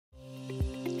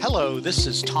Hello, this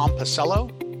is Tom Pacello,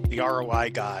 the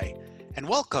ROI guy, and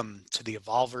welcome to the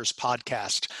Evolvers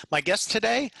podcast. My guest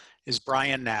today is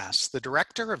Brian Nass, the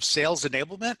Director of Sales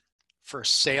Enablement for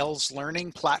sales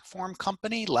learning platform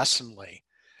company Lessonly.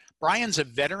 Brian's a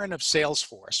veteran of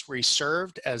Salesforce, where he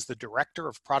served as the Director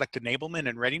of Product Enablement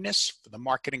and Readiness for the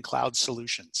Marketing Cloud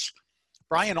Solutions.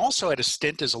 Brian also had a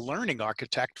stint as a learning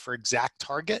architect for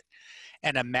ExactTarget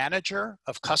and a manager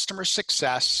of customer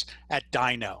success at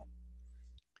Dyno.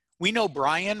 We know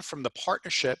Brian from the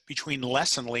partnership between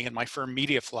Lessonly and my firm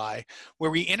MediaFly, where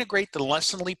we integrate the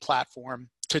Lessonly platform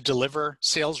to deliver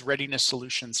sales readiness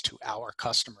solutions to our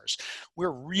customers. We're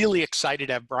really excited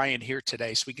to have Brian here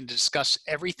today so we can discuss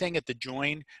everything at the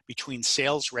join between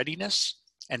sales readiness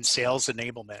and sales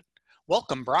enablement.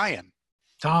 Welcome, Brian.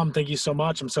 Tom, thank you so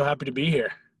much. I'm so happy to be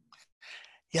here.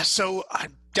 Yeah, so I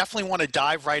definitely want to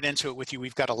dive right into it with you.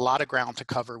 We've got a lot of ground to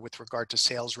cover with regard to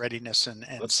sales readiness and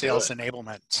sales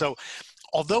enablement. So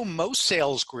although most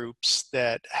sales groups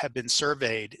that have been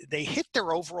surveyed, they hit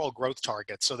their overall growth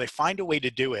targets, so they find a way to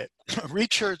do it.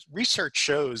 Research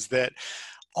shows that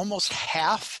almost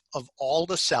half of all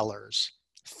the sellers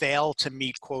fail to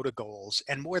meet quota goals,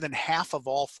 and more than half of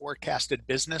all forecasted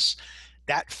business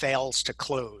that fails to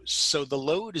close. So the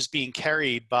load is being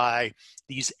carried by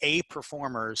these A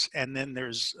performers, and then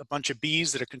there's a bunch of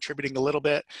Bs that are contributing a little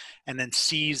bit, and then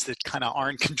Cs that kind of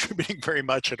aren't contributing very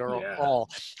much at all.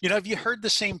 You know, have you heard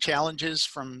the same challenges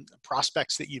from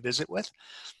prospects that you visit with?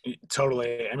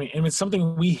 Totally. I mean, and it's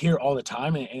something we hear all the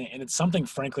time, and it's something,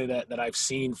 frankly, that I've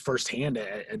seen firsthand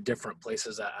at different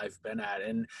places that I've been at.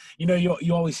 And, you know,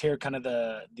 you always hear kind of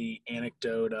the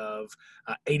anecdote of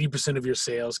 80% of your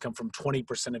sales come from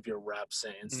 20% of your reps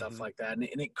and stuff like that. And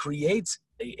it creates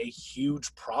a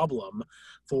huge problem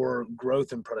for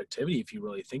growth and productivity if you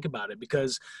really think about it,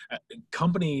 because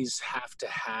companies have to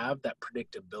have that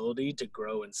predictability to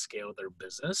grow and scale their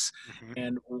business.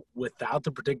 And without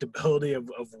the predictability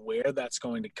of where that's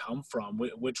going to come from,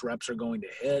 which reps are going to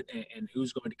hit and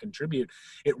who's going to contribute,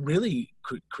 it really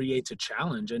creates a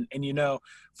challenge. And you know,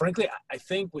 frankly, I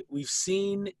think we've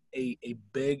seen a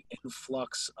big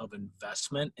influx of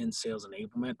investment in sales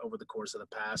enablement over the course of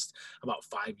the past about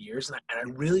 5 years. And I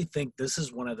really think this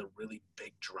is one of the really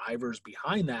big drivers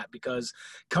behind that, because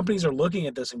companies are looking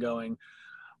at this and going,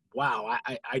 wow,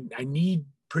 I need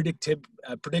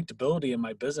predictability in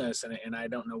my business, and I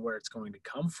don't know where it's going to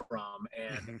come from.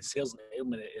 And sales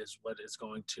enablement is what is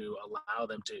going to allow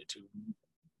them to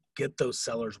get those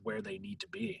sellers where they need to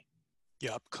be.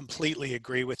 Yeah, completely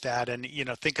agree with that. And, you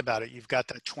know, think about it. You've got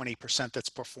that 20% that's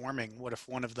performing. What if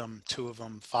one of them, two of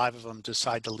them, five of them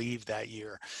decide to leave that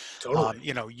year? Totally.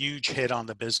 You know, huge hit on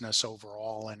the business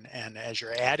overall. And as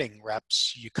you're adding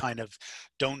reps, you kind of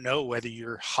don't know whether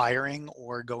you're hiring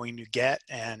or going to get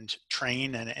and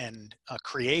train and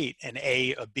create an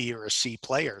A, a B, or a C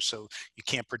player. So you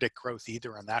can't predict growth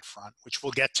either on that front, which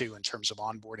we'll get to in terms of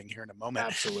onboarding here in a moment.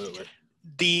 Absolutely.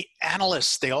 The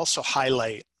analysts, they also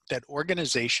highlight that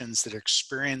organizations that are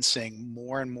experiencing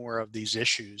more and more of these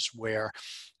issues where,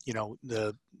 you know,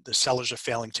 the sellers are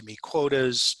failing to meet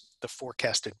quotas, the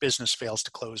forecasted business fails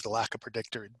to close, the lack of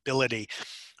predictability,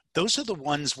 those are the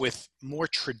ones with more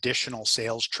traditional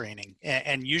sales training.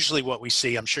 And usually what we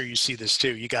see, I'm sure you see this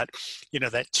too, you got, you know,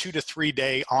 that 2 to 3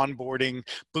 day onboarding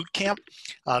boot camp,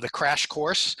 the crash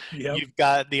course. Yep. You've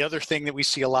got the other thing that we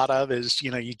see a lot of is,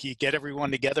 you know, you get everyone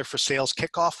together for sales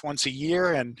kickoff once a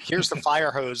year, and here's the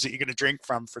fire hose that you're going to drink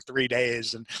from for 3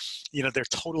 days. And, you know, they're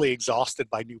totally exhausted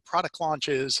by new product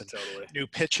launches and new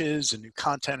pitches and new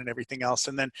content and everything else.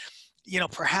 And then, you know,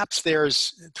 perhaps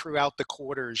there's throughout the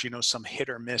quarters, you know, some hit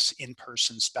or miss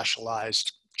in-person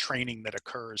specialized training that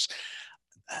occurs.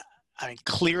 I mean,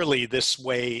 clearly this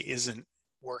way isn't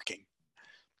working.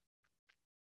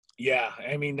 Yeah,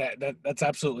 I mean, that's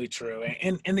absolutely true.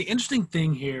 And the interesting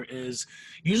thing here is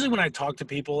usually when I talk to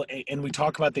people and we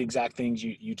talk about the exact things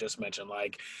you just mentioned,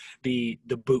 like the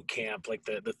boot camp, like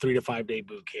the 3 to 5 day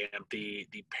boot camp, the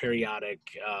periodic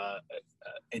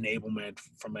enablement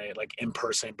from a like in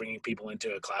person, bringing people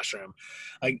into a classroom,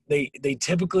 like they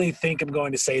typically think I'm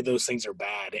going to say those things are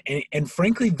bad, and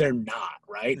frankly they're not,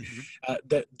 right?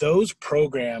 Those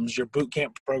programs, your boot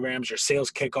camp programs, your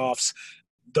sales kickoffs,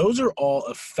 those are all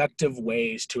effective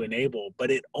ways to enable,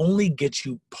 but it only gets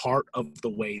you part of the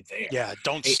way there. Yeah,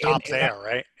 don't stop there,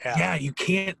 right? Yeah, you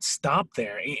can't stop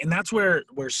there. And that's where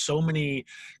so many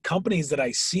companies that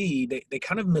I see, they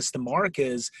kind of miss the mark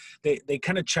is they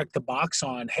kind of check the box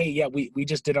on, hey, yeah, we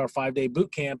just did our 5 day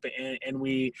boot camp and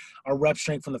we our reps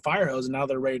drank from the fire hose and now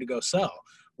they're ready to go sell.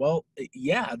 Well,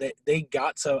 yeah, they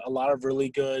got a lot of really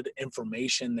good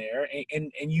information there,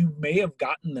 and you may have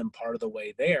gotten them part of the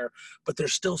way there, but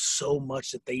there's still so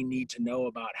much that they need to know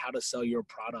about how to sell your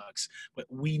products. But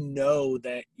we know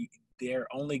that they're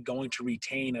only going to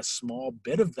retain a small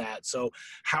bit of that. So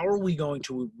how are we going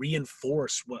to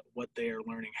reinforce what they're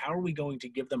learning? How are we going to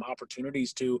give them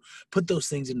opportunities to put those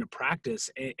things into practice?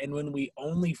 And when we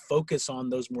only focus on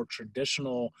those more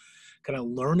traditional kind of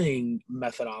learning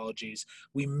methodologies,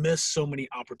 we miss so many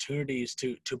opportunities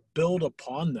to build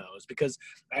upon those. Because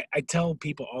I tell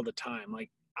people all the time,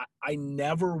 like, I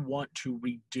never want to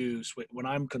reduce when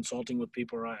I'm consulting with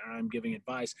people or I'm giving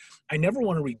advice. I never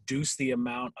want to reduce the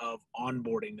amount of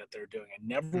onboarding that they're doing. I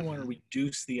never want to Hmm.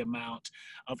 reduce the amount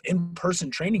of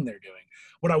in-person training they're doing.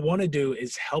 What I want to do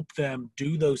is help them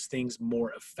do those things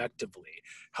more effectively,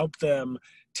 help them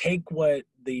take what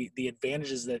the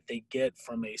advantages that they get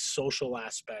from a social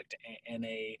aspect and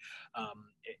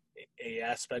um, a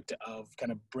aspect of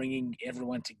kind of bringing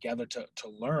everyone together to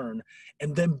learn,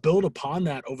 and then build upon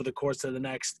that over the course of the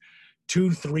next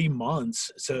 2-3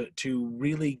 months, so to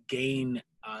really gain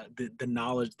the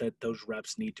knowledge that those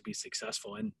reps need to be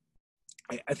successful. And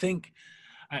I think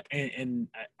and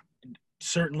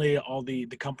certainly all the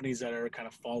companies that are kind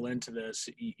of fall into this,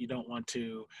 you don't want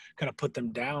to kind of put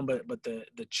them down, but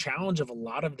the challenge of a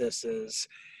lot of this is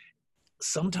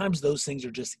sometimes those things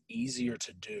are just easier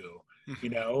to do,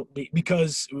 Hmm.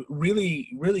 because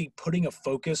really putting a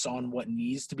focus on what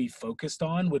needs to be focused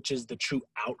on, which is the true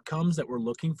outcomes that we're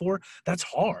looking for, that's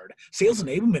hard. Sales Hmm.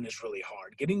 enablement is really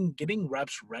hard. Getting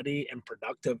reps ready and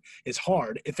productive is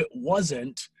hard. If it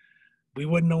wasn't, we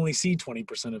wouldn't only see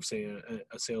 20% of, say,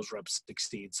 a sales rep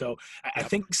succeed. So I Yep.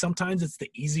 think sometimes it's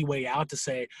the easy way out to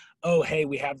say, oh, hey,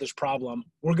 we have this problem.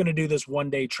 We're going to do this 1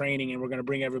 day training and we're going to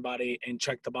bring everybody and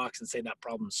check the box and say that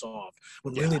problem's solved.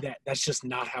 When Yeah. really that's just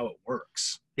not how it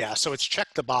works. Yeah, so it's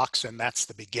check the box and that's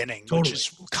the beginning, which Totally.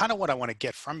 is kind of what I want to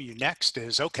get from you next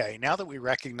is, okay, now that we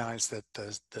recognize that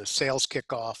the sales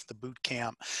kickoff, the boot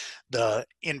camp, the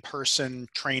in-person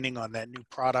training on that new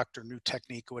product or new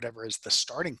technique or whatever is the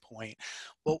starting point.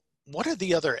 Well, what are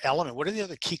the other element? What are the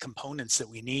other key components that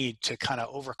we need to kind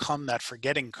of overcome that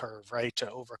forgetting curve, right?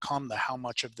 To overcome the how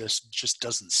much of this just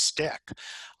doesn't stick,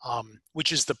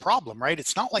 which is the problem, right?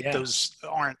 It's not like Yeah, those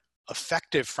aren't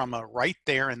effective from a right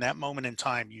there in that moment in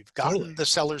time. You've totally. gotten the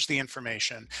sellers the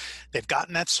information, they've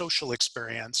gotten that social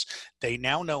experience, they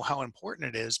now know how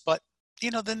important it is, but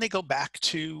then they go back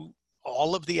to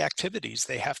all of the activities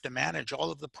they have to manage,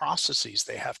 all of the processes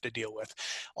they have to deal with,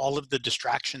 all of the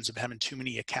distractions of having too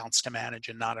many accounts to manage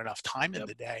and not enough time in Yep.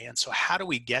 the day. And so how do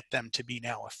we get them to be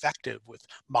now effective with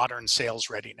modern sales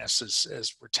readiness,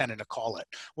 as we're tending to call it?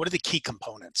 What are the key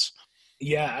components?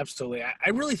 Yeah, absolutely. I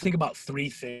really think about three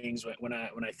things when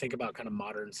I think about kind of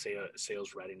modern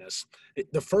sales readiness.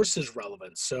 The first is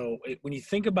relevance. So when you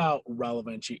think about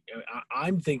relevance,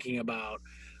 I'm thinking about,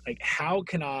 like, how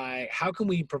can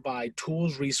we provide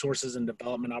tools, resources, and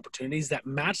development opportunities that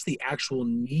match the actual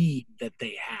need that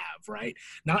they have, right?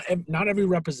 Not every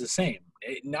rep is the same.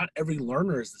 Not every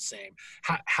learner is the same.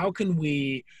 How can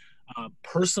we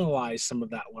personalize some of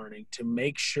that learning to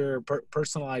make sure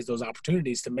personalize those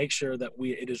opportunities to make sure that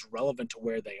it is relevant to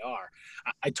where they are.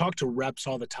 I talk to reps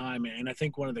all the time, and I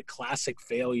think one of the classic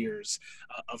failures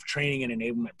of training and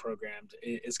enablement programs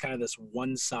is kind of this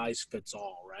one size fits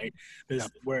all, right?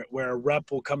 There's Yep. where a rep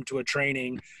will come to a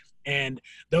training and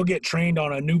they'll get trained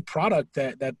on a new product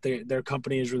that their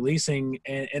company is releasing,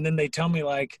 and then they tell me,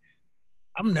 like,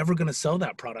 I'm never going to sell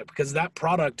that product because that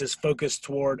product is focused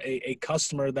toward a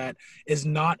customer that is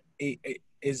not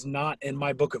is not in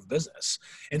my book of business.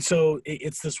 And so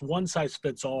it's this one size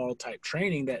fits all type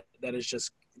training that is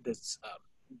just this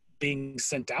being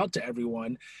sent out to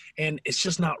everyone, and it's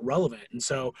just not relevant. And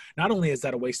so not only is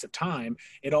that a waste of time,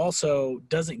 it also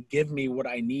doesn't give me what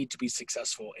I need to be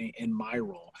successful in my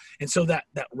role. And so that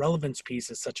relevance piece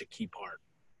is such a key part.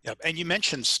 Yep. And you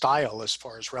mentioned style as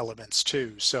far as relevance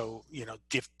too. So,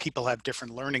 people have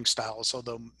different learning styles,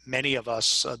 although many of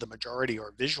us, the majority,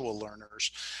 are visual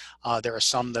learners. There are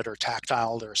some that are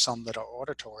tactile, there are some that are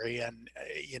auditory. And,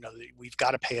 we've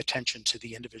got to pay attention to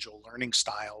the individual learning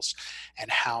styles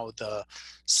and how the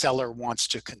seller wants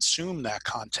to consume that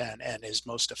content and is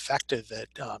most effective at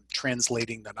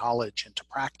translating the knowledge into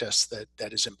practice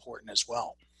that is important as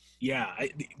well. Yeah,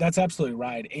 that's absolutely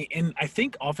right. And I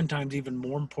think oftentimes even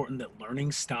more important than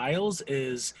learning styles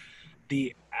is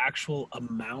the actual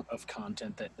amount of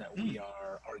content that Mm. we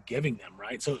are giving them,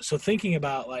 right? So thinking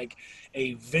about, like,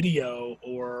 a video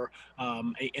or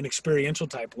an experiential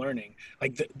type learning,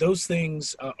 like those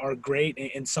things are great,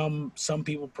 and some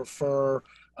people prefer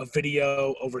a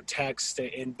video over text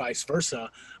and vice versa.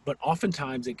 But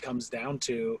oftentimes it comes down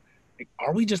to, like,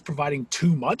 are we just providing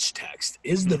too much text?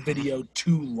 Is the Mhm. video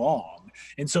too long?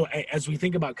 And so as we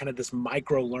think about kind of this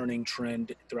micro learning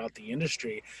trend throughout the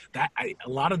industry, a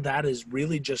lot of that is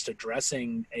really just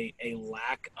addressing a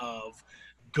lack of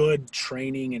good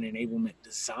training and enablement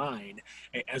design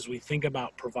as we think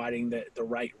about providing the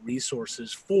right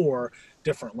resources for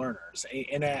different learners.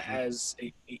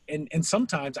 Mhm. And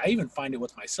sometimes I even find it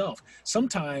with myself.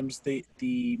 Sometimes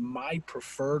the my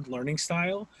preferred learning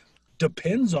style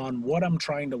depends on what I'm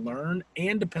trying to learn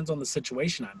and depends on the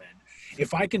situation I'm in.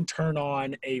 If I can turn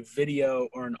on a video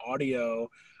or an audio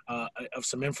of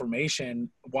some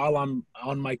information while I'm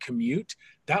on my commute,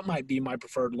 that might be my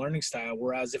preferred learning style.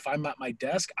 Whereas if I'm at my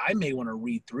desk, I may want to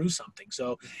read through something.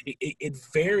 So it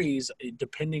varies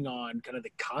depending on kind of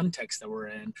the context that we're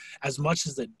in, as much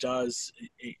as it does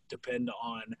depend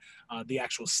on the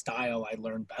actual style I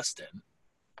learn best in.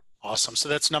 Awesome. So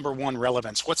that's number one,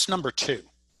 relevance. What's number two?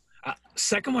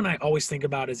 Second one I always think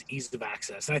about is ease of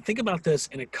access. And I think about this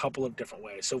in a couple of different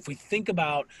ways. So if we think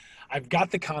about, I've got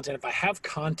the content, if I have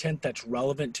content that's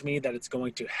relevant to me, that it's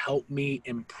going to help me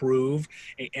improve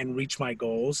and reach my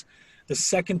goals. The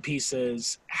second piece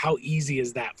is, how easy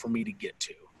is that for me to get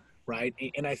to, right?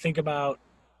 And I think about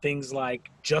things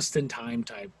like just in time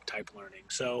type learning.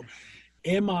 So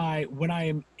when I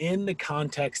am in the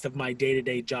context of my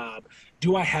day-to-day job,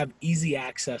 do I have easy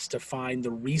access to find the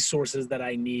resources that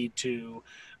I need to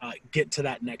get to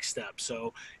that next step?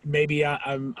 So maybe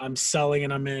I'm selling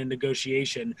and I'm in a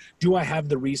negotiation. Do I have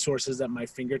the resources at my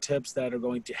fingertips that are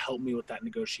going to help me with that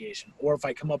negotiation? Or if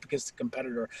I come up against a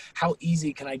competitor, how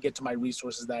easy can I get to my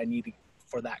resources that I need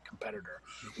for that competitor?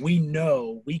 We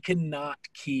know we cannot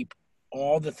keep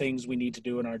all the things we need to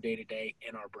do in our day-to-day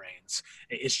in our brains.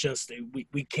 It's just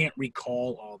we can't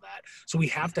recall all that. So we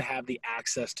have to have the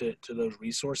access to those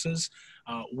resources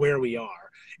where we are.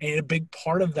 And a big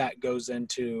part of that goes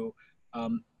into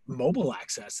mobile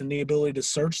access and the ability to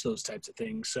search those types of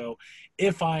things. So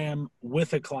if I am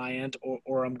with a client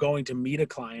or I'm going to meet a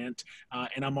client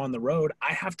and I'm on the road,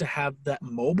 I have to have that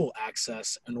mobile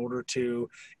access in order to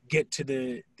get to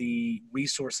the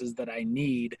resources that I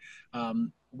need.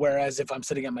 Whereas if I'm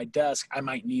sitting at my desk, I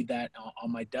might need that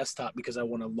on my desktop because I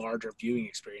want a larger viewing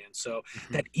experience. So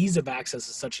Mhm. that ease of access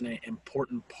is such an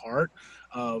important part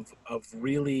of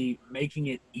really making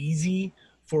it easy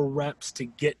for reps to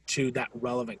get to that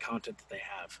relevant content that they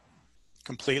have.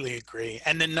 Completely agree.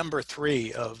 And then number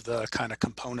three of the kind of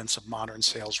components of modern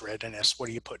sales readiness, what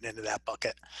are you putting into that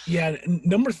bucket? Yeah,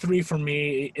 number three for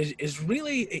me is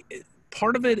really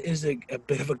part of it is a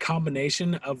bit of a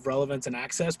combination of relevance and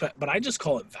access, but I just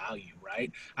call it value,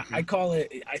 right? I Mhm. call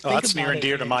it. I Oh, think that's near about and it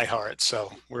dear to in my heart.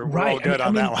 So we're right. all good I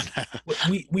on that mean,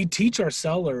 one. we teach our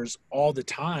sellers all the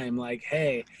time, like,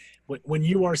 hey, when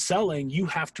you are selling, you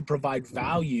have to provide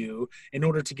value in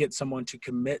order to get someone to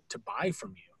commit to buy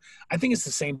from you. I think it's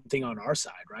the same thing on our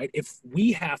side, right? If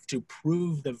we have to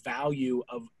prove the value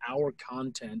of our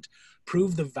content,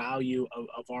 prove the value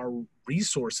of our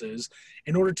resources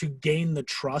in order to gain the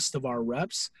trust of our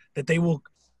reps, that they will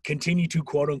continue to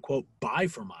quote unquote buy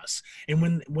from us. And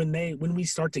when we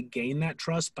start to gain that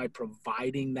trust by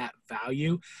providing that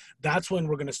value, that's when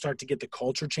we're going to start to get the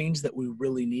culture change that we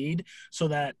really need, so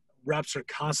that reps are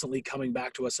constantly coming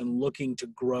back to us and looking to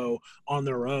grow on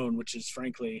their own, which is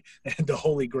frankly the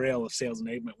holy grail of sales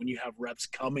enablement. When you have reps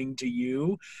coming to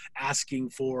you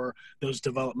asking for those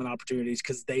development opportunities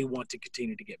because they want to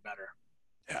continue to get better.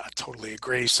 Yeah, I totally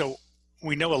agree. So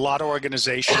we know a lot of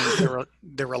organizations,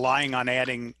 they're relying on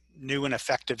adding new and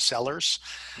effective sellers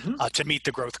Mhm. to meet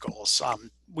the growth goals.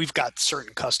 We've got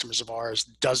certain customers of ours,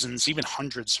 dozens, even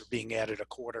hundreds are being added a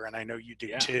quarter, and I know you do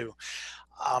Yeah. too.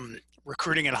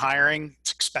 Recruiting and hiring,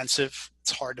 it's expensive.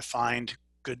 It's hard to find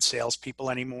good salespeople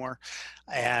anymore,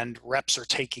 and reps are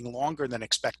taking longer than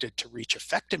expected to reach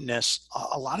effectiveness.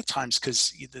 A lot of times,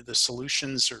 because either the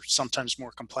solutions are sometimes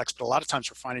more complex, but a lot of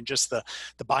times we're finding just the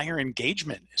buyer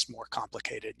engagement is more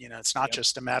complicated. You know, it's not Yep.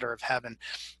 just a matter of having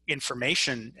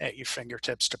information at your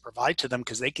fingertips to provide to them,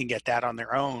 because they can get that on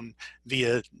their own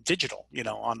via digital, you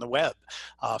know, on the web,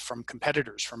 from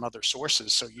competitors, from other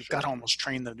sources. So you've got Sure. to almost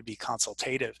train them to be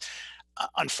consultative.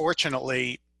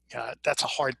 Unfortunately, that's a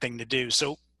hard thing to do.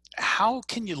 So, how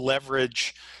can you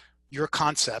leverage your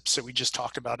concepts that we just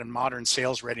talked about in modern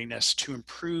sales readiness to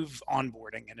improve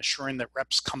onboarding and assuring that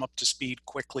reps come up to speed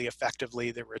quickly,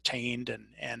 effectively, they're retained,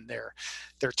 and they're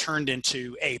turned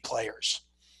into A players?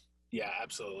 Yeah,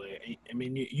 absolutely. I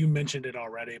mean, you mentioned it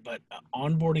already, but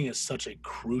onboarding is such a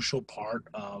crucial part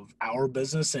of our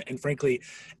business, and frankly,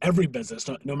 every business.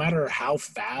 No matter how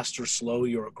fast or slow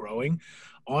you're growing,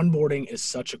 onboarding is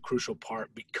such a crucial part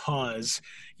because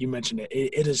you mentioned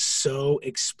it is so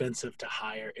expensive to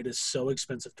hire. It is so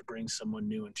expensive to bring someone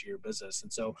new into your business.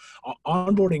 And so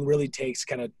onboarding really takes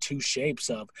kind of two shapes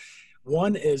of,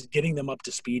 one is getting them up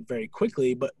to speed very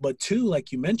quickly, but two,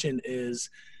 like you mentioned, is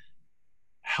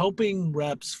helping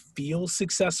reps feel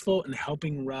successful and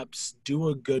helping reps do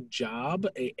a good job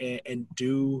and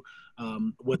do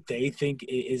what they think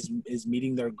is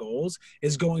meeting their goals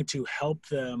is going to help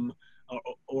them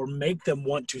or make them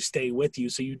want to stay with you,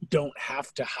 so you don't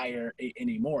have to hire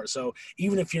anymore. So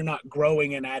even if you're not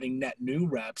growing and adding net new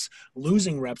reps,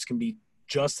 losing reps can be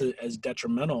just as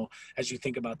detrimental as you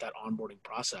think about that onboarding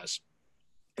process.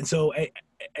 And so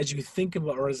as you think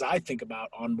about, or as I think about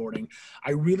onboarding,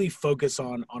 I really focus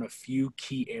on a few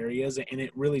key areas, and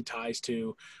it really ties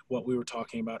to what we were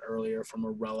talking about earlier from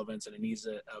a relevance and an ease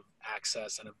of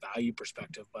access and a value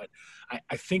perspective. But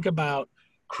I think about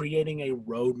creating a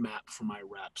roadmap for my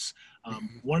reps.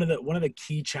 One of the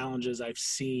key challenges I've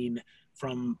seen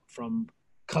from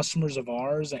customers of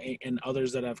ours and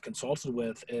others that I've consulted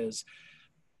with is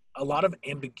a lot of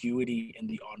ambiguity in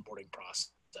the onboarding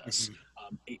process.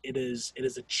 Mm-hmm. It is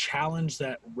a challenge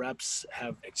that reps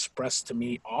have expressed to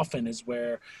me often, is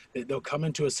where they'll come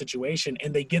into a situation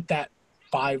and they get that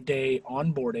 5-day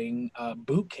onboarding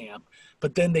boot camp,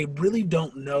 but then they really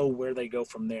don't know where they go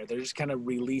from there. They're just kind of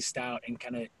released out and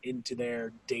kind of into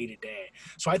their day to day.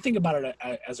 So I think about it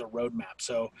as a roadmap.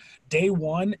 So day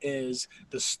one is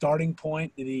the starting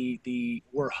point.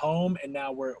 We're home and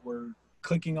now we're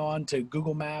clicking on to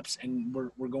Google Maps and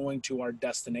we're going to our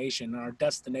destination, and our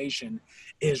destination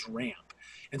is ramp.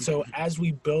 And so as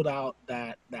we build out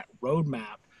that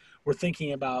roadmap, we're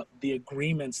thinking about the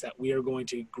agreements that we are going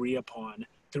to agree upon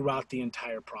throughout the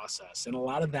entire process. And a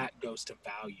lot of that goes to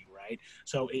value, right?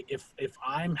 So if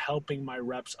I'm helping my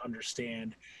reps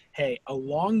understand, hey,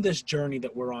 along this journey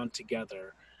that we're on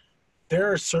together,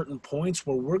 there are certain points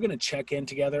where we're going to check in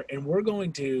together and we're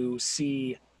going to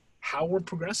see how we're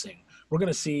progressing. We're going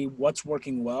to see what's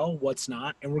working well, what's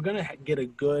not, and we're going to get a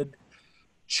good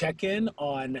check-in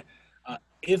on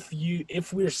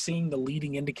if we're seeing the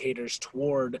leading indicators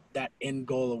toward that end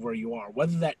goal of where you are,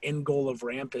 whether that end goal of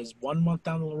ramp is 1 month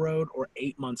down the road or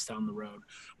 8 months down the road.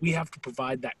 We have to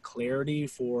provide that clarity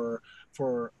for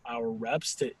our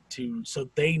reps to so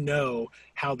they know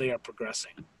how they are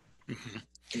progressing.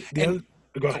 Mm-hmm.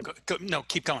 Go ahead. No,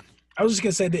 keep going. I was just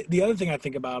going to say the other thing I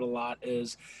think about a lot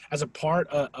is, as a part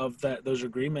of those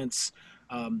agreements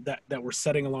that we're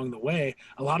setting along the way,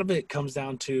 a lot of it comes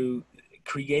down to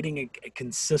creating a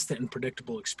consistent and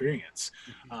predictable experience.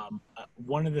 Mm-hmm.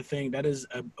 One of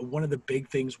the big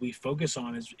things we focus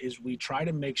on is we try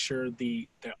to make sure the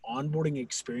onboarding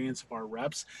experience of our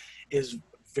reps is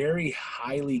very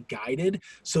highly guided,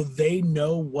 so they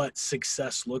know what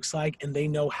success looks like and they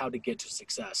know how to get to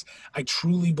success. I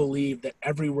truly believe that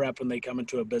every rep, when they come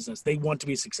into a business, they want to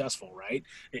be successful, right?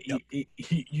 Yep.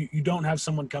 You don't have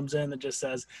someone comes in that just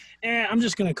says, I'm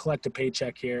just going to collect a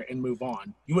paycheck here and move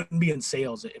on. You wouldn't be in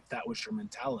sales if that was your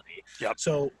mentality. Yep.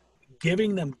 So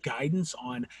giving them guidance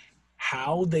on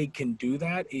how they can do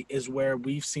that is where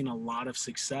we've seen a lot of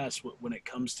success when it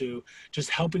comes to just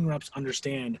helping reps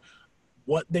understand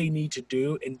what they need to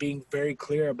do and being very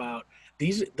clear about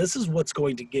this is what's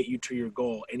going to get you to your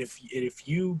goal. And if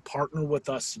you partner with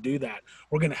us to do that,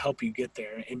 we're going to help you get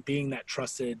there. And being that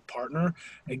trusted partner,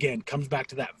 again, comes back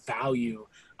to that value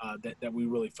that we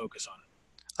really focus on.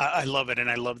 I love it. And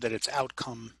I love that it's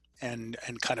outcome and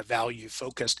kind of value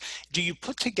focused. Do you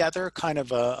put together kind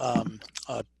of a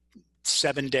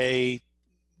 7-day,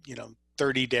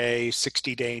 30-day,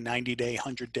 60-day, 90-day,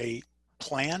 100-day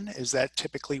plan? Is that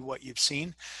typically what you've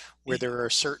seen, where there are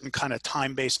certain kind of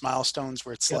time-based milestones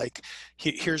where it's like,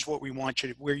 here's what we want you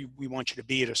to, where we want you to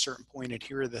be at a certain point, and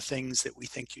here are the things that we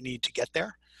think you need to get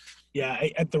there? Yeah,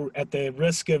 at the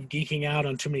risk of geeking out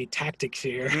on too many tactics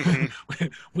here,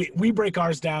 mm-hmm. we break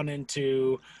ours down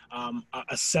into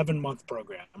a 7-month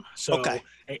program. So okay.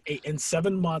 in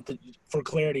 7 month, for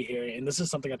clarity here, and this is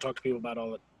something I talk to people about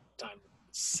all the time.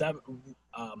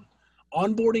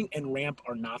 Onboarding and ramp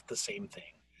are not the same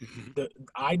thing. Mm-hmm.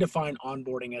 I define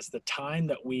onboarding as the time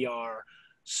that we are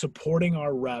supporting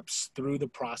our reps through the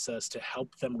process to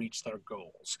help them reach their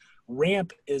goals.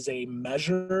 Ramp is a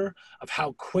measure of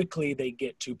how quickly they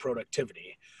get to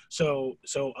productivity. So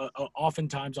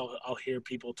oftentimes I'll hear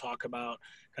people talk about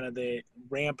kind of the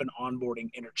ramp and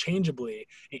onboarding interchangeably.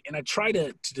 And I try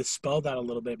to dispel that a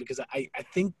little bit, because I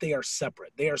think they are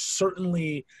separate. They are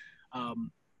certainly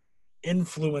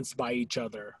influenced by each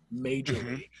other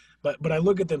majorly, but I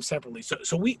look at them separately.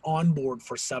 So we onboard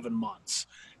for 7 months,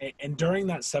 and during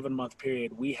that 7-month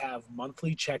period, we have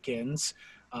monthly check-ins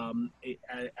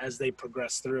as they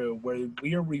progress through, where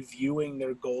we are reviewing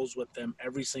their goals with them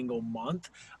every single month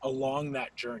along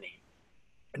that journey.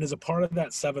 And as a part of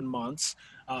that 7 months,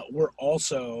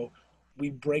 we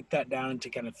break that down into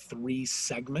kind of three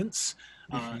segments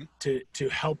Mm-hmm. to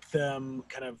help them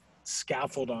kind of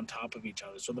scaffold on top of each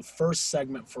other. So the first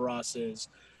segment for us is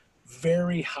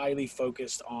very highly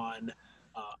focused on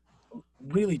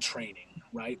really training,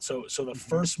 right? So the Mm-hmm.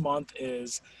 first month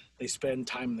is they spend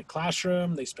time in the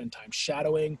classroom, they spend time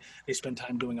shadowing, they spend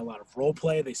time doing a lot of role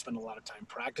play, they spend a lot of time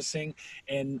practicing,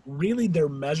 and really their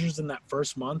measures in that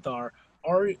first month are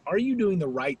you doing the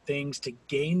right things to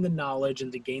gain the knowledge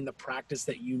and to gain the practice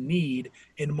that you need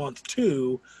in month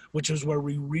two, which is where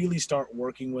we really start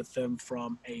working with them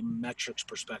from a metrics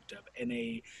perspective and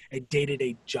a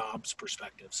day-to-day jobs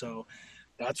perspective. So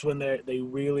that's when they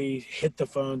really hit the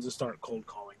phones and start cold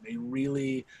calling. They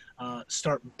really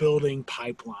start building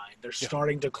pipeline. They're Yeah.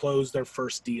 starting to close their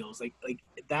first deals. Like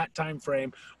that time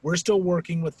frame, we're still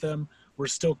working with them. We're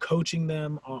still coaching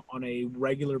them on a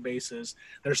regular basis.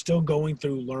 They're still going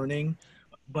through learning,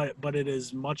 but it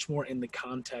is much more in the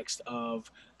context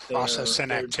of Process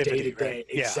and their day to activity, right? day,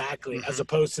 Yeah. exactly, as Mm-hmm.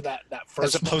 opposed to that As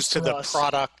first month opposed to for the us.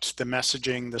 product, the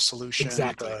messaging, the solution,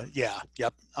 Exactly.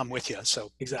 yep, I'm with you.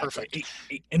 So perfect.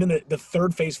 Exactly. And then the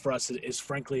third phase for us is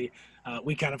frankly,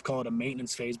 we kind of call it a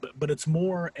maintenance phase, but it's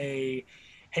more a,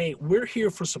 hey, we're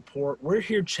here for support. We're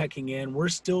here checking in. We're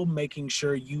still making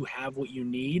sure you have what you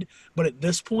need. But at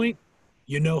this point,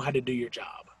 you know how to do your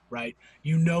job, right?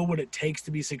 You know what it takes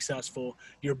to be successful.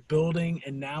 You're building,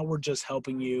 and now we're just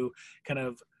helping you kind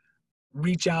of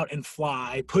reach out and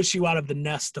fly, push you out of the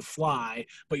nest to fly,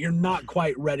 but you're not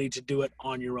quite ready to do it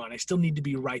on your own. I still need to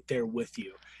be right there with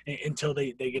you until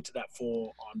they get to that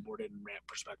full onboarded and ramp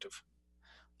perspective.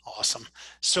 Awesome.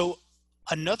 So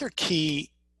another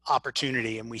key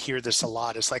opportunity, and we hear this a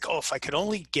lot, is like, oh, if I could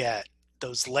only get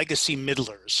those legacy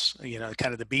middlers,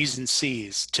 kind of the B's and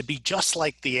C's, to be just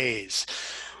like the A's.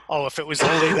 Oh, if it was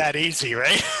only that easy,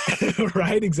 right?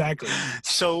 Right, exactly.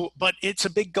 So, but it's a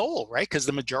big goal, right? Because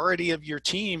the majority of your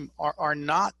team are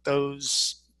not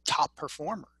those top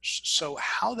performers. So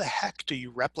how the heck do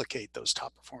you replicate those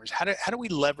top performers? How do we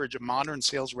leverage a modern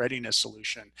sales readiness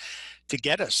solution to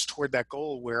get us toward that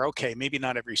goal where, okay, maybe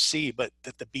not every C, but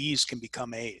that the B's can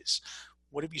become A's?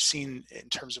 What have you seen in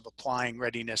terms of applying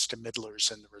readiness to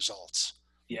middlers and the results?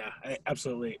 Yeah,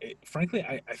 absolutely. Frankly,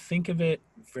 I think of it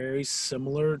very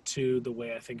similar to the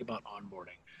way I think about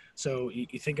onboarding. So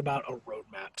you think about a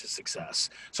roadmap to success.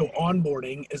 So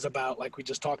onboarding is about, like we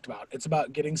just talked about, it's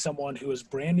about getting someone who is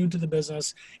brand new to the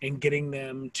business and getting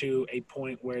them to a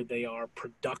point where they are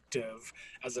productive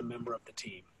as a member of the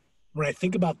team. When I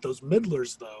think about those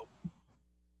middlers, though,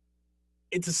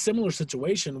 it's a similar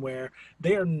situation where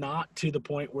they are not to the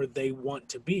point where they want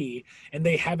to be and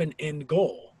they have an end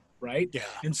goal, right? Yeah.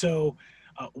 And so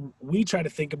we try to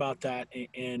think about that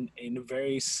in a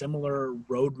very similar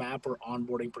roadmap or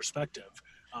onboarding perspective.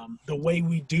 The way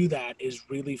we do that is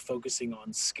really focusing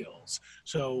on skills.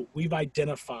 So we've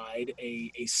identified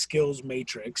a skills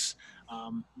matrix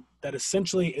that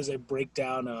essentially is a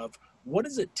breakdown of what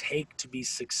does it take to be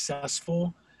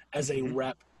successful as a Mm-hmm.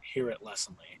 rep here at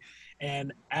Lessonly.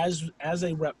 And as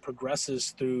a rep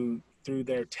progresses through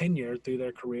their tenure, through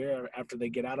their career, after they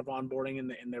get out of onboarding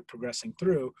and they're progressing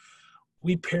through,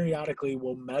 we periodically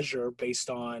will measure based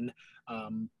on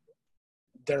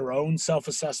their own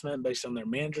self-assessment, based on their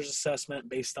manager's assessment,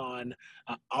 based on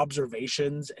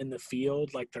observations in the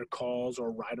field, like their calls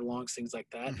or ride-alongs, things like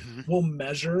that. Mm-hmm. We'll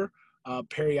measure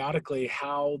periodically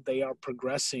how they are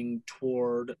progressing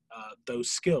toward those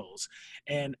skills.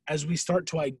 And as we start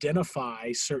to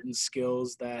identify certain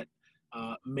skills that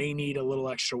may need a little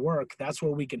extra work, that's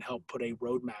where we can help put a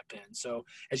roadmap in. So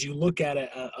as you look at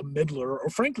a middler, or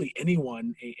frankly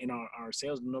anyone in our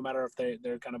sales, no matter if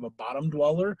they're kind of a bottom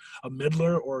dweller, a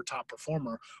middler, or a top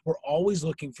performer, we're always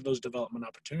looking for those development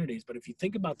opportunities. But if you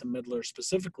think about the middler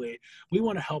specifically, we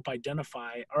want to help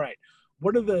identify, all right,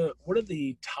 what are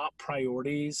the top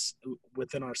priorities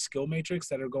within our skill matrix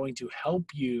that are going to help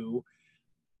you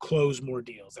close more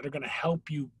deals, that are going to help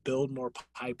you build more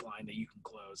pipeline that you can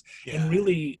close, and Yeah.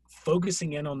 really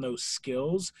focusing in on those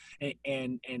skills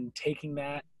and taking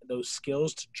those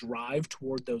skills to drive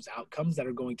toward those outcomes that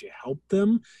are going to help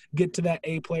them get to that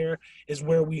A player is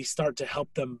where we start to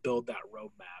help them build that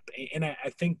roadmap. And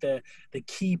I think the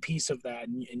key piece of that,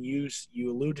 and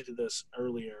you alluded to this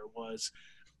earlier, was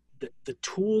the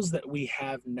tools that we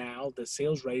have now, the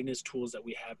sales readiness tools that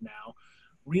we have now,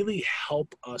 really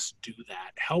help us do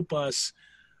that. Help us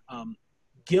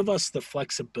give us the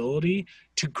flexibility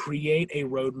to create a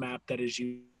roadmap that is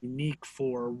unique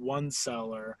for one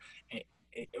seller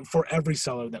for every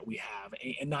seller that we have,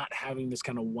 and not having this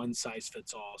kind of one size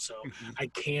fits all. So Mhm. I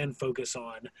can focus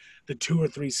on the 2 or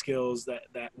 3 skills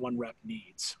that one rep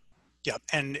needs. Yeah,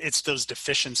 and it's those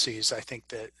deficiencies I think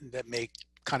that make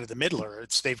kind of the middler.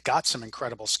 It's they've got some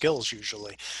incredible skills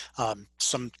usually.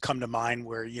 Some come to mind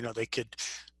where they could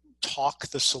talk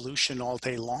the solution all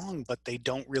day long, but they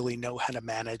don't really know how to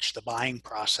manage the buying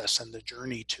process and the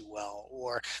journey too well,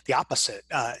 or the opposite.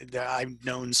 I've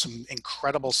known some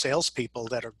incredible salespeople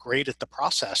that are great at the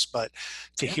process, but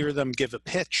to Yeah, hear them give a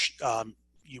pitch,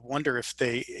 you wonder if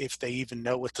they even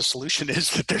know what the solution is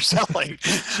that they're selling.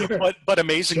 sure, But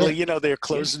amazingly, sure, they're yeah.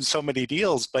 closing so many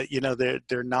deals, but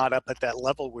they're not up at that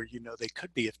level where they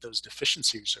could be if those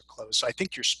deficiencies are closed. So I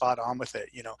think you're spot on with it.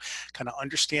 Kind of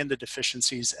understand the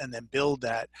deficiencies and then build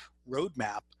that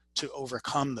roadmap to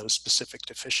overcome those specific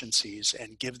deficiencies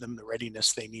and give them the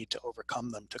readiness they need to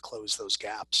overcome them to close those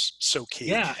gaps. So key.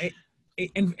 Yeah,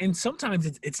 and sometimes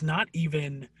it's not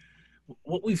even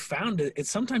what we've found.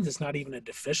 It's sometimes it's not even a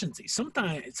deficiency.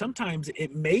 Sometimes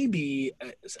it may be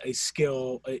a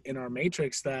skill in our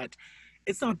matrix that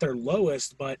it's not their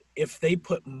lowest, but if they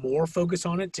put more focus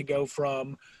on it to go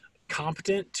from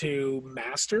competent to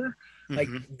master, like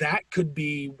Hmm. that could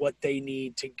be what they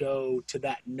need to go to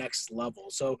that next level.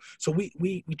 So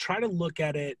we try to look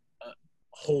at it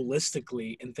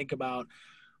holistically and think about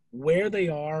where they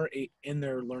are in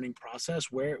their learning process,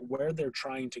 where they're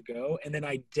trying to go, and then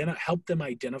help them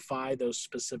identify those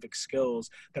specific skills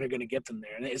that are going to get them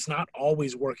there. And it's not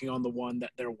always working on the one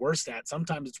that they're worst at.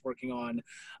 Sometimes it's working on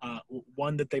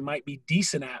one that they might be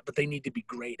decent at, but they need to be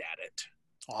great at it.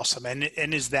 Awesome.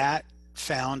 And is that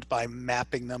found by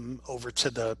mapping them over to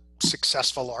the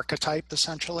successful archetype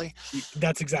essentially?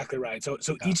 That's exactly right. So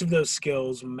Yeah. each of those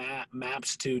skills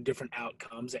maps to different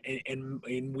outcomes,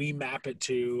 and we map it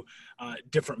to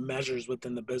different measures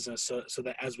within the business. So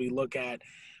that as we look at,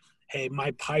 hey,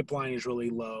 my pipeline is really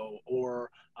low,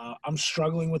 or I'm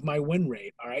struggling with my win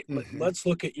rate. All right, Hmm. let's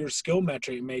look at your skill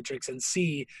metric matrix and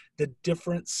see the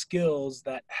different skills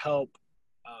that help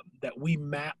that we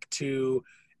map to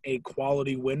a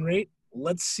quality win rate.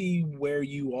 Let's see where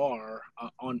you are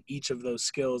on each of those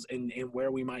skills, and where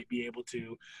we might be able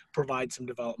to provide some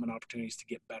development opportunities to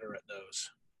get better at those.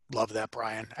 Love that,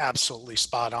 Brian. Absolutely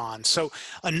spot on. So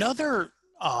another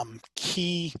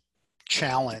key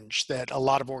challenge that a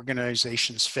lot of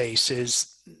organizations face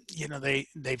is,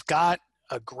 they've got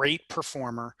a great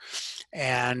performer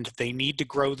and they need to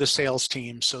grow the sales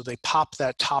team. So they pop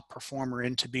that top performer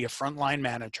in to be a frontline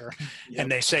manager, and Yep.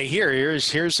 they say,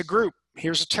 here's a group.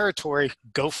 Here's a territory,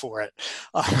 go for it.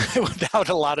 Without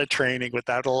a lot of training,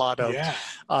 without a lot of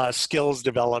Yeah. skills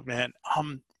development.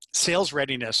 Sales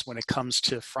readiness when it comes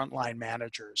to frontline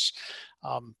managers.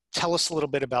 Tell us a little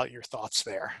bit about your thoughts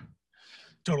there.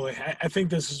 Totally. I think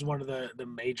this is one of the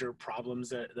major problems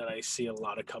that I see a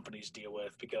lot of companies deal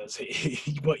with, because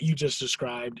what you just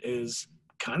described is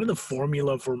kind of the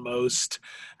formula for most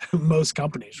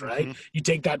companies, right? Hmm. You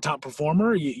take that top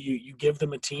performer, you give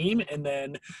them a team, and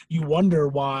then you wonder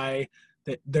why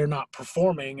that they're not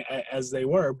performing as they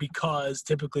were, because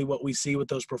typically what we see with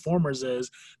those performers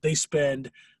is they spend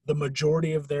the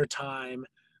majority of their time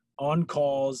on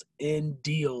calls, in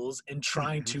deals, and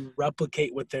trying Hmm. to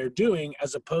replicate what they're doing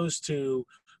as opposed to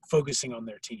focusing on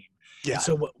their team. And Yeah,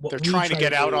 so what they're we trying to try to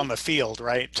get out do, on the field,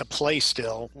 right? To play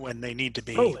still when they need to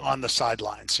be totally. on the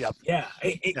sidelines. Yep. Yeah,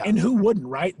 Yeah. and who wouldn't,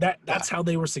 right? Yeah. That's how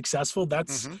they were successful.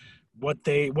 That's Hmm. what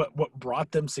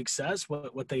brought them success,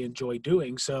 what they enjoy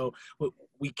doing. So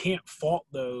we can't fault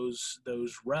those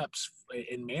reps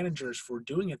and managers for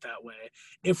doing it that way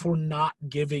if we're not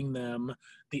giving them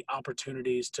the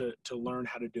opportunities to learn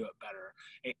how to do it better.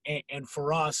 And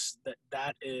for us,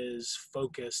 that is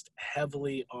focused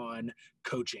heavily on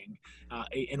coaching,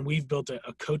 and we've built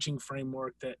a coaching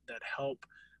framework that help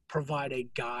provide a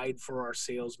guide for our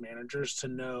sales managers to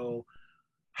know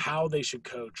how they should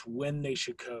coach, when they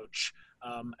should coach,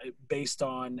 based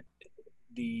on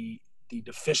the the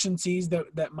deficiencies that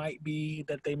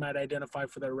they might identify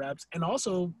for their reps, and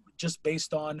also just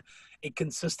based on a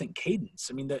consistent cadence.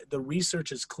 I mean, the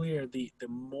research is clear. The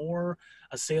more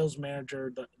a sales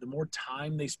manager, the more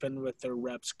time they spend with their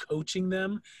reps coaching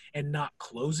them and not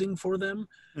closing for them,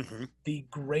 Hmm. the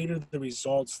greater the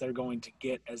results they're going to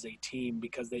get as a team,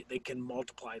 because they can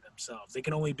multiply themselves. They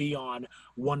can only be on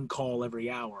one call every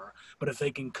hour, but if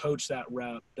they can coach that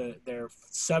rep, their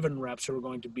 7 reps who are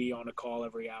going to be on a call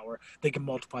every hour, they can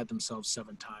multiply themselves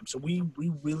 7 times. So we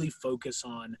really focus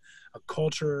on a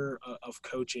culture of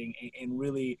coaching, and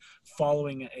really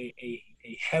following a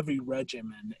heavy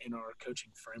regimen in our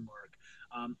coaching framework.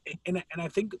 – and I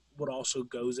think what also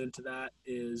goes into that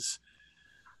is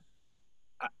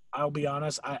I'll be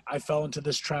honest, I fell into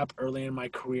this trap early in my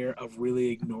career of really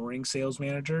ignoring sales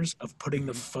managers, of putting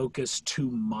the Mhm. focus too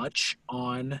much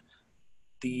on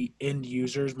the end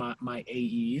users, my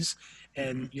AEs,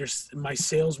 and Mhm. my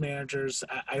sales managers.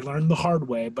 I learned the hard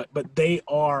way, but they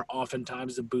are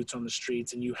oftentimes the boots on the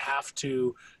streets, and you have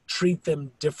to treat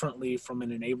them differently from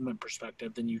an enablement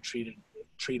perspective than you treat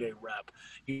a rep.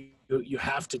 You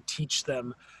have to teach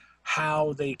them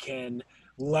how they can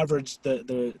leverage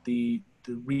the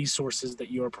resources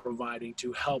that you're providing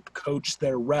to help coach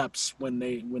their reps when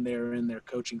they're in their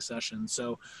coaching sessions.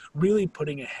 So really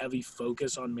putting a heavy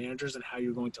focus on managers and how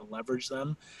you're going to leverage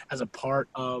them as a part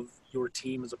of your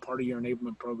team, as a part of your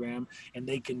enablement program, and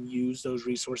they can use those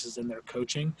resources in their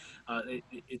coaching.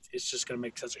 It's just going to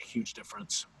make such a huge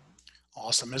difference.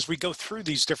 Awesome. As we go through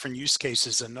these different use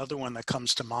cases, another one that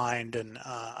comes to mind, and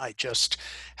I just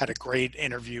had a great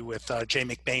interview with Jay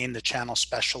McBain, the channel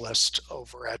specialist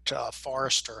over at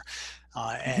Forrester,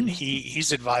 and Mm-hmm.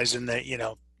 he's advising that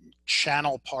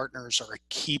channel partners are a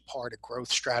key part of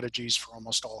growth strategies for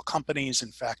almost all companies.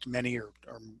 In fact, many are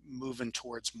moving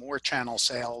towards more channel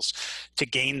sales to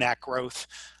gain that growth.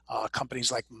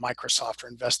 Companies like Microsoft are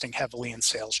investing heavily in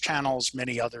sales channels.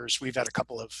 Many others, we've had a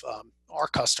couple of our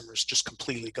customers just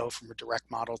completely go from a direct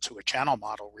model to a channel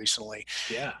model recently.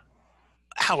 Yeah,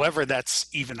 However, that's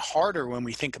even harder when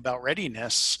we think about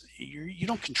readiness. You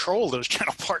don't control those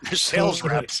channel partner sales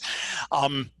totally. reps.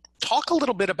 Talk a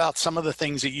little bit about some of the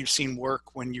things that you've seen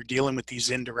work when you're dealing with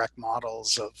these indirect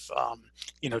models of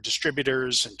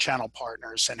distributors and channel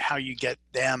partners, and how you get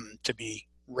them to be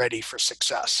ready for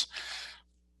success.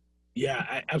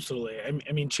 Yeah, absolutely.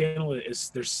 I mean, channel is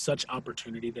there's such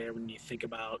opportunity there when you think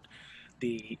about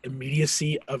the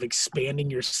immediacy of expanding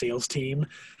your sales team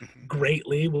Mhm.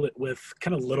 greatly with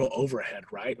kind of little overhead,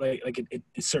 right? Like it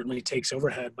certainly takes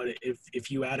overhead, but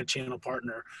if you add a channel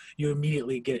partner, you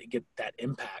immediately get that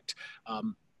impact.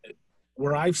 Um,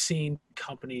 where I've seen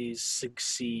companies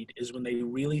succeed is when they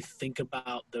really think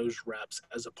about those reps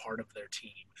as a part of their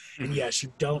team. And Mhm. yes,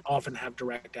 you don't often have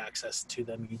direct access to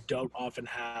them. You don't often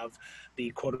have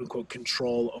the quote unquote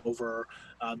control over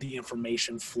the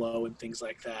information flow and things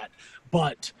like that.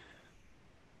 But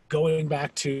going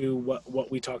back to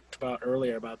what we talked about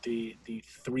earlier about the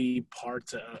three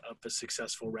parts of the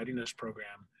successful readiness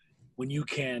program, when you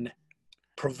can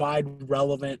provide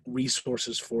relevant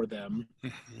resources for them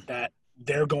Mhm. that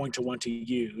they're going to want to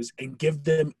use and give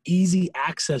them easy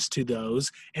access to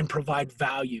those and provide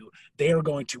value, they are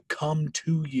going to come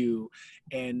to you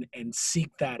and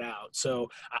seek that out. So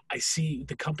I see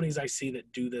the companies I see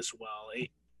that do this well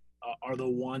are the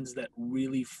ones that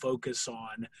really focus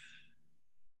on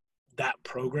that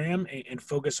program and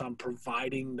focus on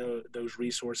providing those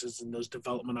resources and those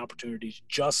development opportunities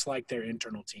just like their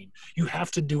internal team. You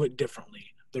have to do it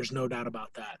differently, there's no doubt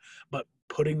about that, but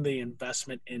putting the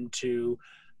investment into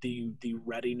the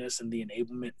readiness and the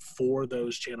enablement for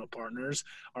those channel partners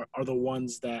are the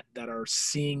ones that are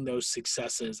seeing those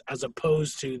successes, as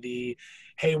opposed to the,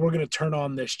 hey, we're going to turn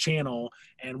on this channel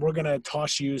and we're going to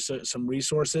toss you some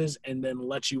resources and then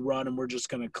let you run and we're just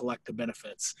going to collect the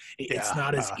benefits. It's Yeah.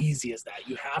 not as easy as that.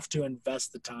 You have to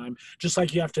invest the time, just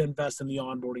like you have to invest in the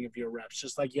onboarding of your reps,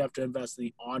 just like you have to invest in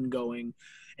the ongoing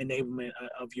enablement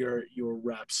of your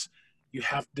reps. You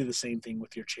have to do the same thing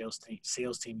with your channel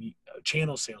sales team.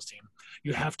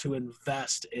 You have to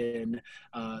invest in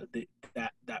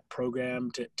that program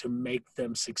to make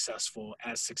them successful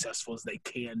as they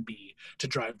can be, to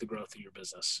drive the growth of your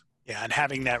business. Yeah, and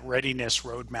having that readiness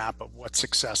roadmap of what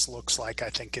success looks like,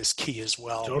 I think, is key as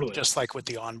well, Totally. just like with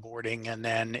the onboarding. And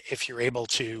then if you're able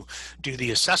to do the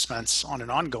assessments on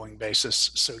an ongoing basis,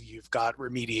 so you've got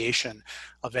remediation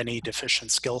of any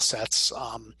deficient skill sets,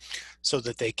 so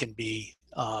that they can be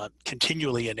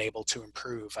continually enabled to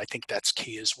improve, I think that's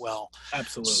key as well.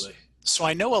 Absolutely. So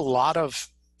I know a lot of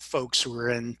folks who are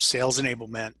in sales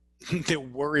enablement, they're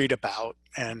worried about,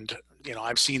 and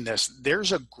I've seen this,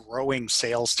 there's a growing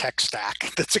sales tech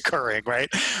stack that's occurring, right?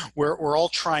 We're all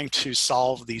trying to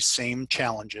solve these same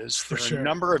challenges. For There are a sure.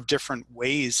 number of different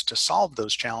ways to solve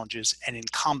those challenges, and in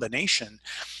combination,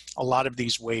 a lot of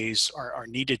these ways are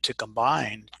needed to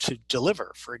combine to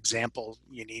deliver. For example,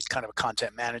 you need kind of a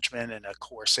content management and a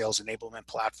core sales enablement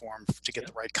platform to get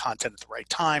Yep. the right content at the right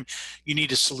time. You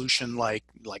need a solution like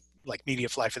like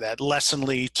MediaFly for that,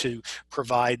 Lessonly to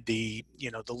provide the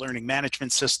learning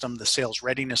management system, the sales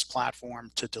readiness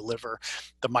platform to deliver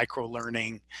the micro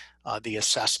learning, the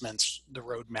assessments, the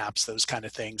roadmaps, those kind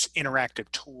of things, interactive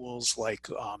tools like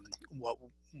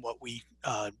what we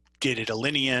did at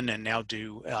Alinea and now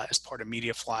do as part of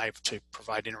MediaFly to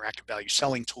provide interactive value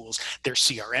selling tools. There's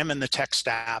CRM in the text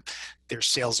app, there's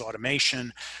sales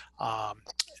automation.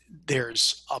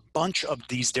 There's a bunch of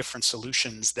these different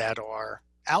solutions that are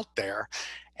out there,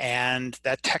 and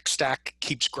that tech stack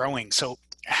keeps growing. So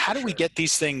how do we get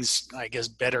these things, I guess,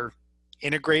 better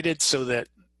integrated so that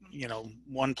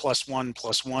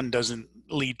 1+1+1 doesn't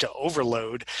lead to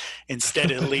overload?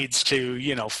 Instead, it leads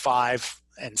to 5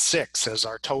 and 6 as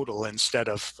our total instead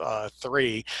of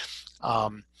 3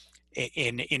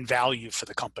 in value for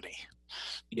the company.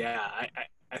 Yeah,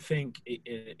 I think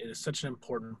it is such an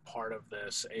important part of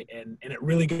this, and it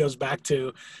really goes back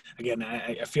to, again,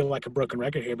 I feel like a broken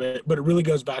record here, but it really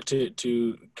goes back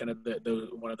to kind of the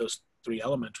one of those 3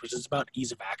 elements, which is about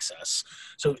ease of access.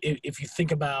 So if you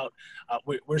think about,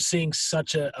 we're seeing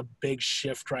such a big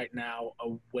shift right now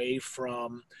away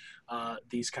from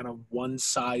these kind of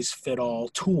one-size-fit-all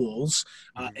tools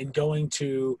and going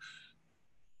to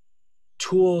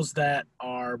tools that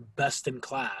are best in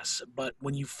class. But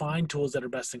when you find tools that are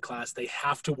best in class, they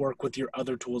have to work with your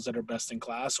other tools that are best in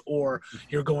class, or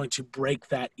you're going to break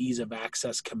that ease of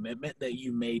access commitment that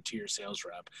you made to your sales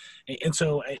rep. And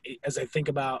so as I think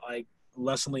about like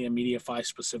Lessonly and MediaFly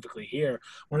specifically here,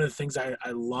 one of the things I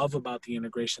love about the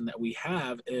integration that we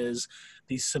have is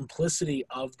the simplicity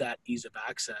of that ease of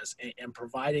access and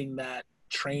providing that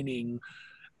training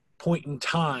point in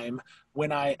time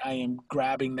when I am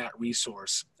grabbing that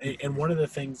resource. And one of the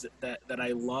things that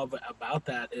I love about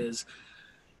that is,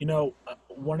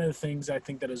 one of the things I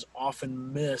think that is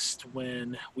often missed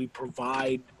when we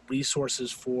provide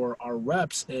resources for our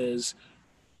reps is,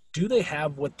 do they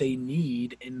have what they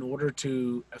need in order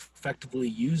to effectively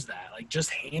use that? Like just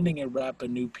handing a rep a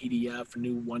new PDF, a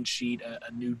new one sheet,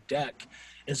 a new deck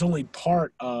is only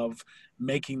part of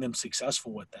making them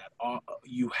successful with that.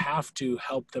 You have to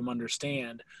help them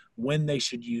understand when they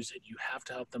should use it. You have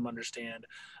to help them understand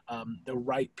the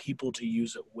right people to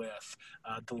use it with,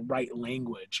 the right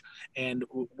language. And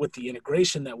with the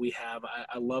integration that we have,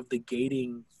 I love the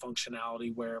gating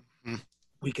functionality where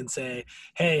we can say,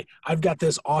 hey, I've got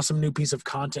this awesome new piece of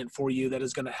content for you that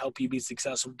is going to help you be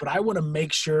successful, but I want to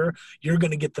make sure you're going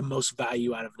to get the most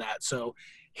value out of that. So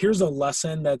here's a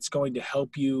lesson that's going to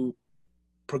help you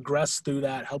progress through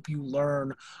that, help you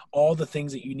learn all the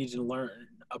things that you need to learn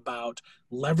about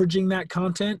leveraging that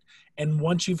content. And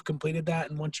once you've completed that,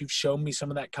 and once you've shown me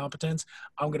some of that competence,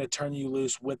 I'm going to turn you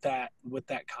loose with that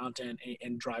content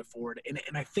and drive forward.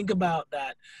 And I think about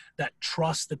that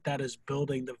trust that is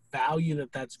building, the value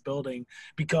that that's building,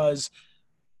 because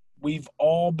we've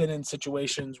all been in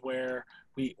situations where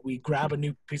we grab a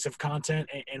new piece of content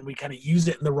and we kind of use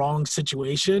it in the wrong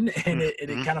situation, and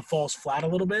it kind of falls flat a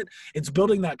little bit. It's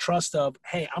building that trust of,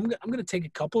 hey, I'm going to take a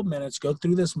couple of minutes, go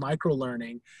through this micro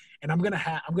learning, and I'm going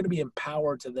to be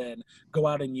empowered to then go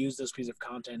out and use this piece of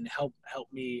content and help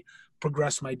me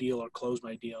progress my deal or close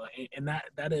my deal. And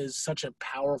that is such a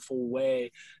powerful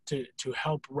way to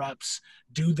help reps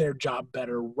do their job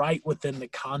better right within the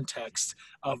context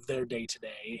of their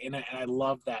day-to-day. And I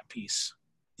love that piece.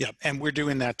 Yeah, and we're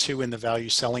doing that too in the value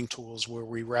selling tools, where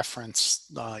we reference,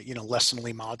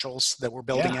 Lessonly modules that we're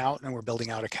building out, and we're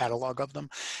building out a catalog of them.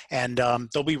 And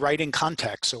they'll be right in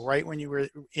context. So right when you were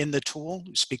in the tool,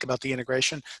 speak about the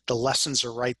integration, the lessons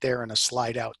are right there in a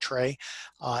slide out tray.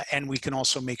 And we can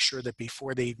also make sure that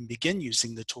before they even begin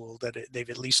using the tool, that they've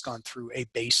at least gone through a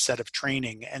base set of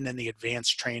training, and then the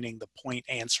advanced training, the point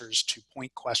answers to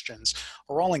point questions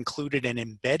are all included and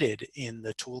embedded in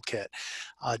the toolkit.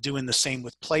 Doing the same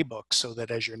with playbook, so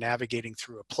that as you're navigating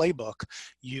through a playbook,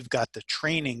 you've got the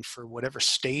training for whatever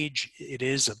stage it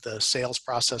is of the sales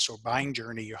process or buying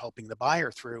journey you're helping the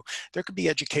buyer through. There could be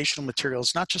educational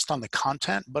materials, not just on the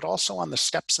content, but also on the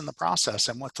steps in the process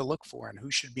and what to look for and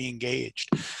who should be engaged.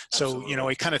 Absolutely. So,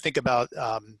 I kind of think about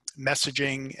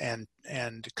messaging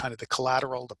and kind of the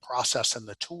collateral, the process, and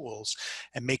the tools,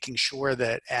 and making sure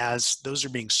that as those are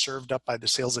being served up by the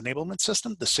sales enablement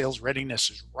system, the sales readiness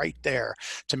is right there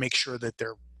to make sure that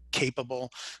they're capable,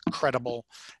 credible,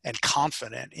 and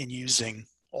confident in using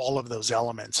all of those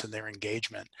elements in their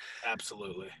engagement.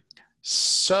 Absolutely.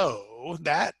 So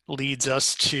that leads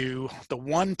us to the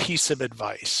one piece of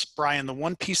advice. Brian, the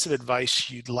one piece of advice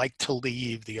you'd like to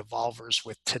leave the Evolvers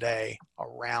with today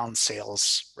around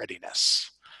sales readiness.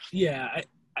 Yeah,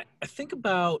 I think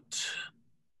about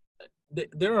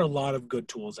there are a lot of good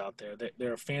tools out there.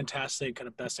 There are fantastic kind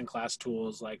of best-in-class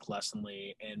tools like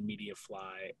Lessonly and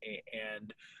Mediafly,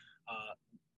 and uh,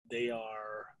 they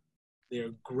are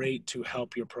great to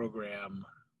help your program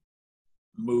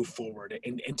move forward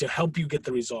and to help you get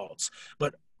the results.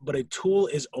 But a tool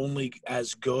is only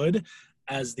as good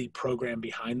as the program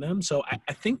behind them. So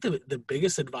I think the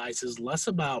biggest advice is less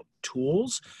about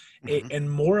tools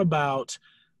and more about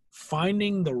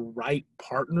finding the right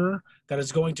partner that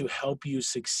is going to help you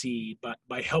succeed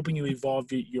by helping you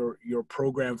evolve your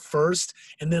program first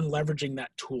and then leveraging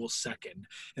that tool second.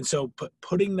 And so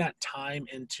putting that time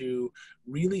into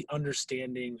really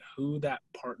understanding who that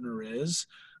partner is,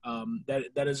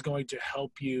 that is going to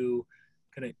help you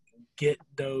kind of get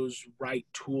those right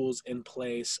tools in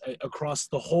place across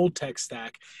the whole tech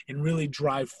stack and really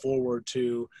drive forward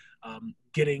to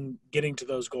getting to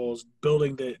those goals,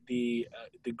 building the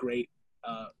great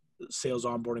sales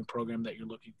onboarding program that you're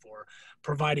looking for,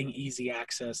 providing easy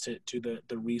access to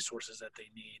the resources that they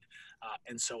need,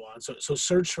 and so on. So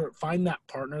find that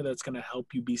partner that's going to help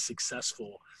you be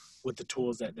successful with the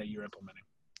tools that you're implementing.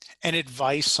 And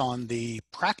advice on the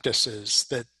practices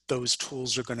that those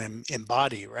tools are going to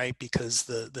embody, right? Because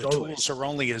the Totally. Tools are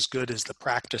only as good as the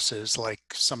practices, like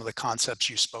some of the concepts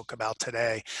you spoke about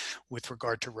today with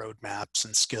regard to roadmaps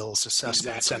and skills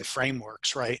assessments and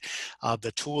frameworks, right?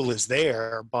 The tool is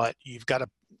there, but you've got to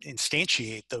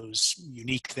instantiate those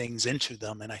unique things into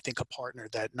them. And I think a partner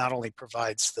that not only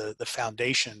provides the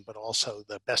foundation, but also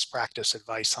the best practice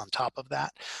advice on top of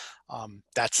that,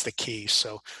 that's the key.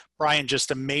 So Brian, just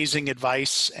amazing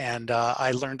advice. And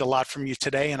I learned a lot from you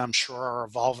today, and I'm sure our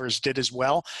Evolvers did as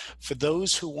well. For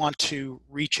those who want to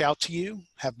reach out to you,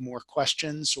 have more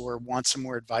questions, or want some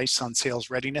more advice on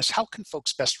sales readiness, how can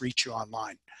folks best reach you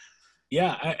online?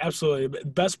 Yeah, absolutely.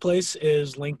 Best place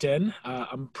is LinkedIn.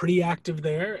 I'm pretty active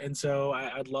there, and so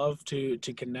I'd love to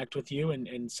connect with you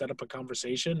and set up a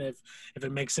conversation if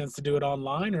it makes sense to do it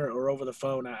online or over the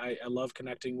phone. I love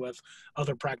connecting with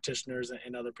other practitioners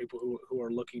and other people who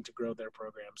are looking to grow their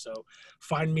program. So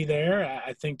find me there.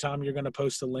 I think, Tom, you're going to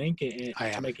post a link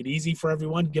to make it easy for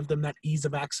everyone, give them that ease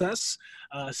of access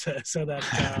so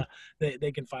that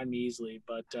they can find me easily.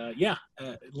 But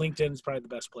LinkedIn is probably the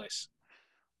best place.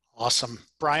 Awesome.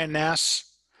 Brian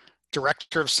Nass,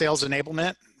 Director of Sales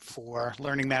Enablement for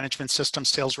Learning Management System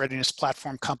Sales Readiness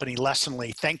Platform Company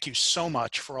Lessonly. Thank you so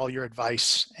much for all your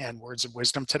advice and words of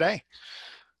wisdom today.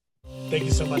 Thank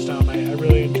you so much, Tom. I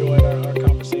really enjoyed our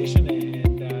conversation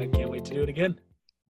and can't wait to do it again.